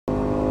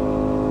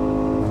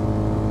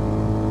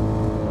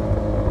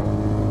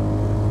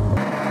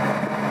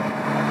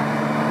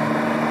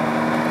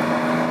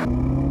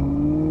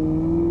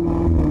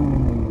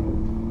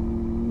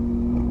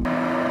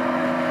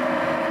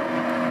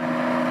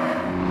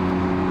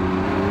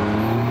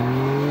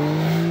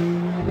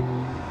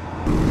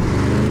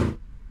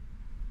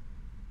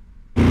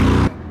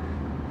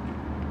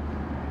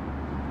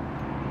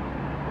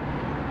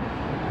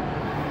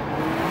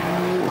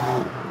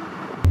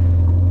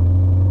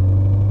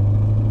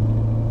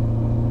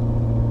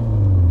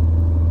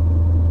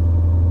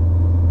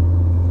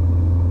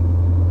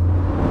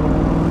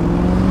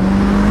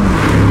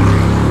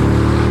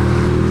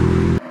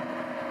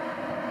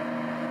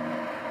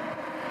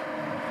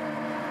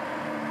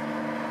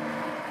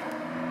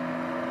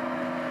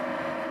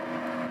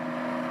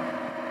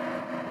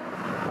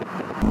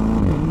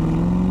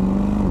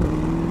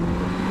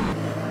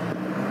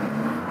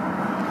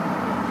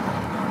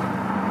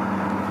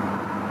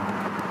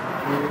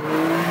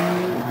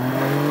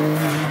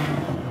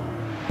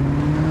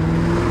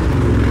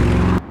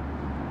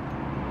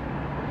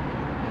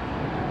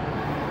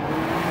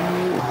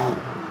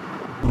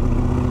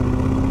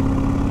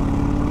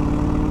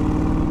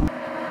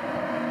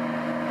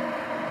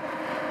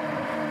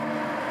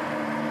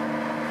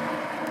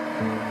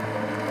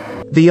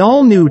The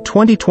all-new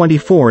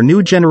 2024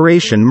 new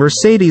generation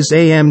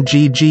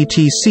Mercedes-AMG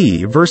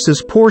GTC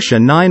versus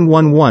Porsche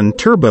 911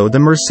 Turbo. The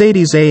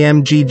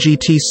Mercedes-AMG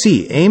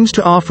GTC aims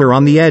to offer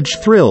on-the-edge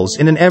thrills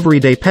in an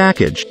everyday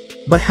package,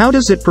 but how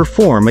does it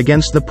perform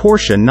against the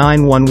Porsche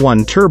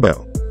 911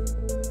 Turbo?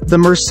 The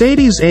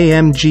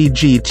Mercedes-AMG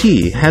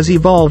GT has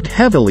evolved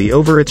heavily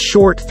over its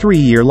short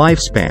 3-year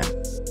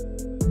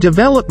lifespan.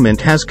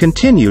 Development has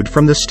continued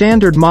from the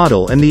standard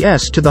model and the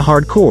S to the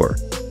hardcore,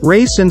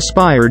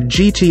 race-inspired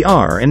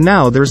GTR, and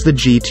now there's the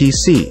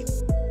GTC.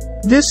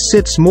 This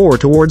sits more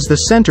towards the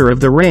center of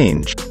the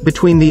range,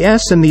 between the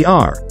S and the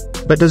R,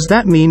 but does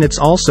that mean it's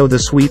also the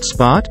sweet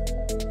spot?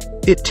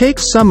 It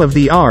takes some of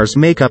the R's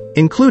makeup,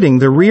 including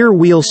the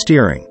rear-wheel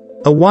steering,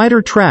 a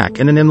wider track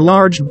and an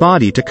enlarged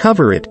body to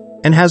cover it,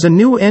 and has a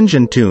new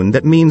engine tune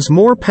that means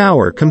more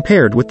power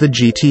compared with the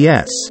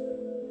GTS.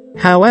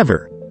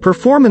 However,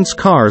 performance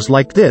cars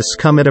like this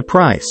come at a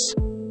price.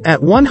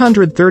 At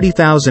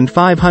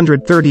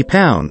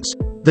 £130,530,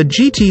 the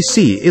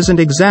GTC isn't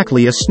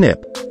exactly a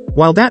snip,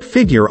 while that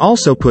figure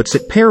also puts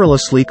it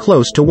perilously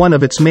close to one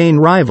of its main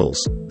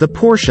rivals, the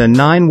Porsche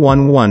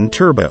 911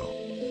 Turbo.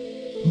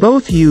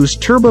 Both use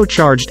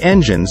turbocharged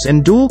engines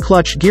and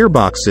dual-clutch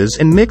gearboxes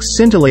and mix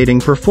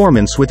scintillating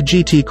performance with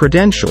GT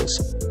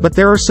credentials, but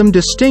there are some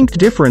distinct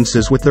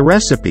differences with the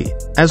recipe,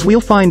 as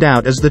we'll find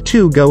out as the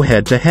two go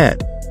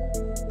head-to-head.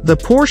 The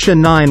Porsche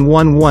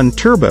 911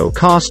 Turbo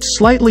costs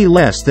slightly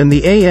less than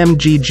the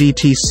AMG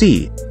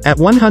GTC, at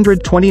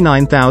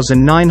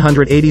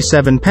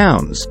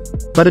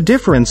 £129,987, but a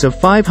difference of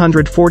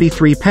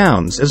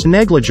 £543 is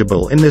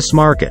negligible in this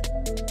market.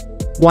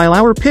 While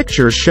our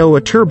pictures show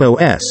a Turbo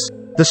S,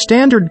 the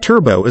standard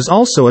Turbo is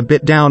also a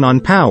bit down on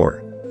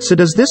power, so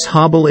does this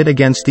hobble it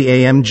against the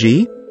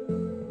AMG?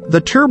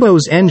 The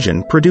Turbo's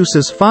engine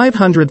produces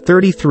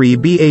 533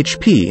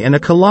 bhp and a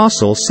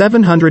colossal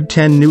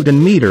 710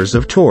 Nm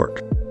of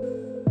torque.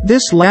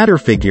 This latter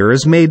figure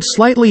is made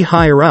slightly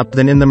higher up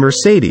than in the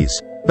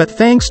Mercedes, but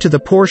thanks to the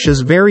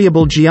Porsche's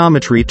variable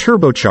geometry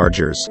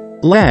turbochargers,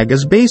 lag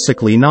is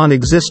basically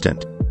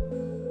non-existent.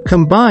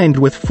 Combined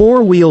with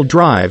four-wheel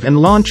drive and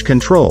launch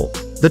control,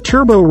 the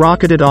Turbo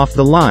rocketed off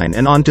the line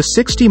and onto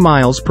 60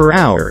 miles per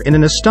hour in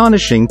an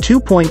astonishing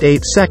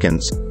 2.8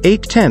 seconds,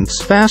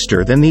 0.8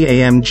 faster than the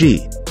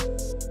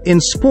AMG. In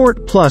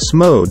Sport Plus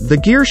mode, the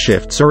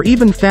gearshifts are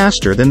even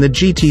faster than the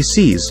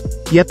GTC's,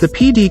 yet the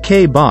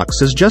PDK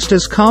box is just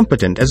as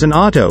competent as an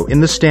auto in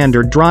the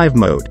standard drive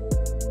mode.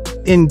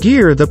 In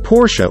gear, the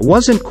Porsche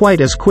wasn't quite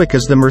as quick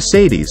as the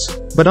Mercedes,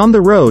 but on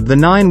the road the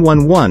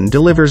 911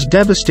 delivers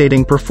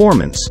devastating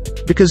performance,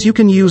 because you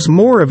can use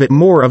more of it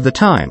more of the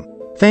time,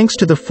 thanks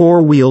to the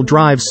four-wheel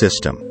drive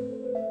system.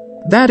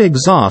 That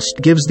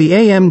exhaust gives the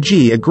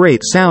AMG a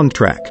great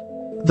soundtrack.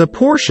 The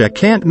Porsche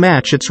can't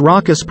match its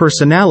raucous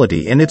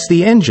personality, and it's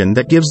the engine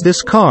that gives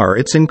this car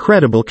its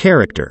incredible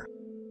character.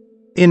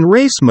 In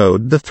race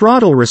mode, the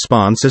throttle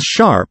response is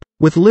sharp,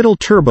 with little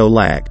turbo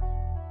lag.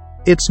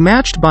 It's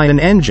matched by an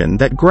engine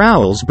that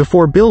growls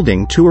before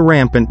building to a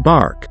rampant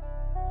bark.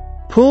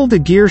 Pull the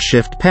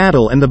gearshift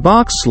paddle and the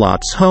box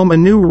slots home a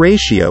new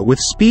ratio with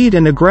speed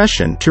and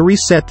aggression to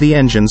reset the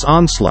engine's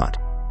onslaught.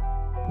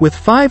 With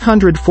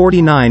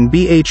 549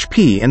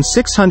 bhp and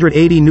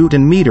 680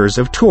 Nm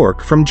of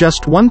torque from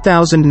just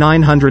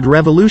 1,900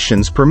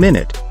 revolutions per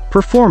minute,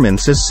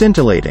 performance is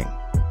scintillating.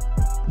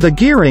 The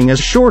gearing is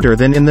shorter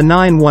than in the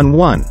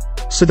 911,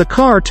 so the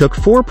car took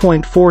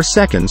 4.4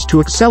 seconds to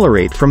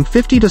accelerate from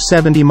 50 to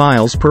 70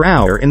 miles per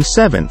hour in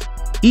 7th,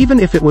 even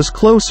if it was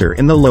closer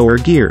in the lower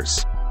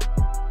gears.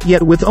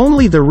 Yet with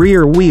only the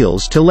rear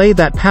wheels to lay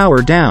that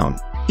power down,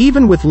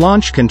 even with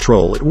launch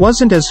control, it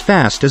wasn't as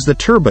fast as the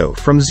Turbo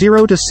from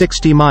 0 to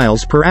 60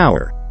 miles per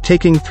hour,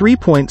 taking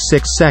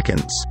 3.6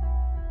 seconds.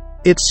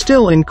 It's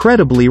still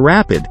incredibly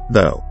rapid,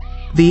 though.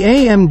 The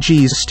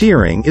AMG's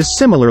steering is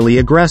similarly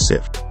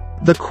aggressive.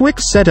 The quick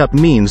setup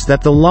means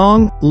that the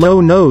long, low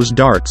nose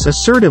darts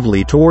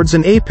assertively towards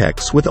an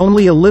apex with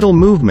only a little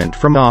movement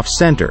from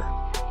off-center.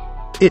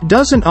 It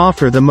doesn't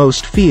offer the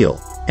most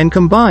feel, and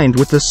combined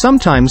with the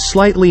sometimes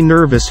slightly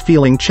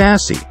nervous-feeling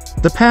chassis,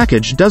 the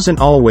package doesn't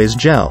always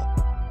gel.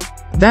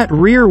 That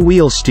rear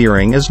wheel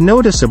steering is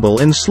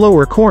noticeable in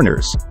slower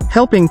corners,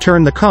 helping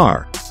turn the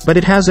car, but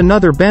it has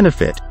another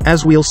benefit,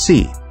 as we'll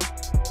see.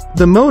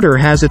 The motor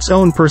has its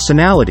own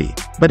personality,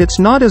 but it's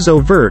not as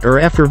overt or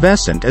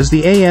effervescent as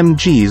the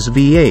AMG's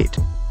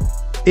V8.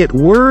 It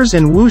whirs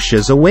and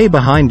whooshes away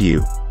behind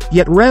you,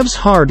 yet revs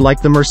hard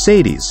like the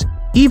Mercedes,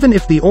 even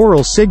if the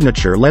oral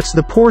signature lets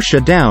the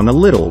Porsche down a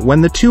little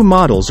when the two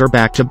models are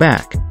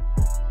back-to-back.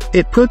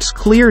 It puts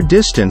clear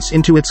distance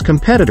into its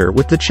competitor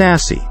with the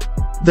chassis.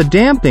 The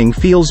damping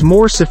feels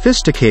more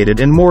sophisticated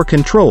and more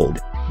controlled,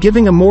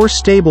 giving a more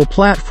stable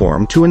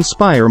platform to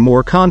inspire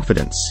more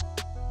confidence.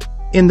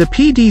 In the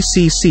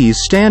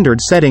PDCC's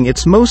standard setting,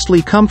 it's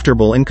mostly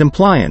comfortable and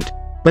compliant,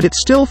 but it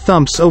still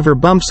thumps over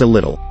bumps a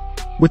little.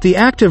 With the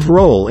active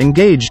roll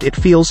engaged, it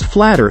feels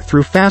flatter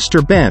through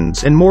faster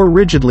bends and more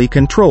rigidly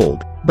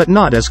controlled, but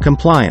not as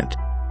compliant.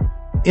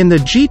 In the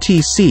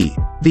GTC,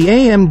 The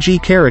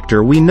AMG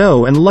character we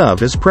know and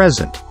love is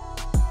present.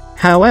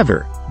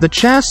 However, the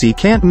chassis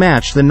can't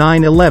match the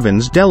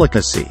 911's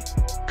delicacy.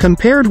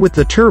 Compared with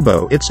the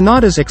turbo, it's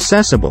not as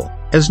accessible,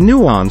 as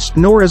nuanced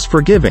nor as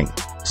forgiving,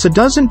 so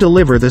doesn't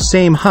deliver the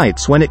same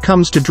heights when it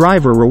comes to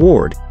driver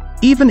reward,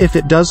 even if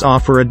it does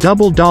offer a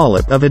double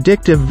dollop of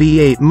addictive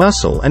V8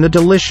 muscle and a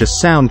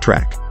delicious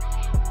soundtrack.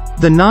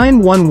 The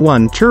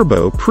 911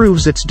 Turbo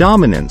proves its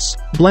dominance,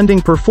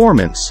 blending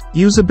performance,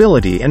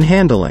 usability and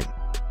handling.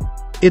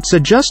 Its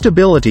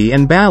adjustability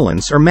and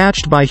balance are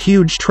matched by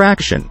huge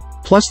traction,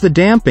 plus the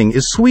damping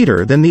is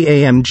sweeter than the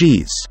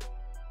AMG's.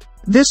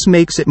 This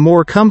makes it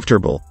more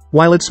comfortable,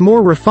 while it's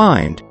more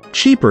refined,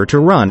 cheaper to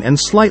run and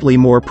slightly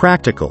more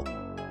practical.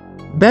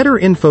 Better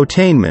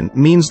infotainment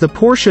means the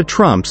Porsche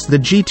trumps the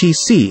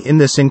GTC in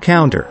this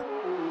encounter.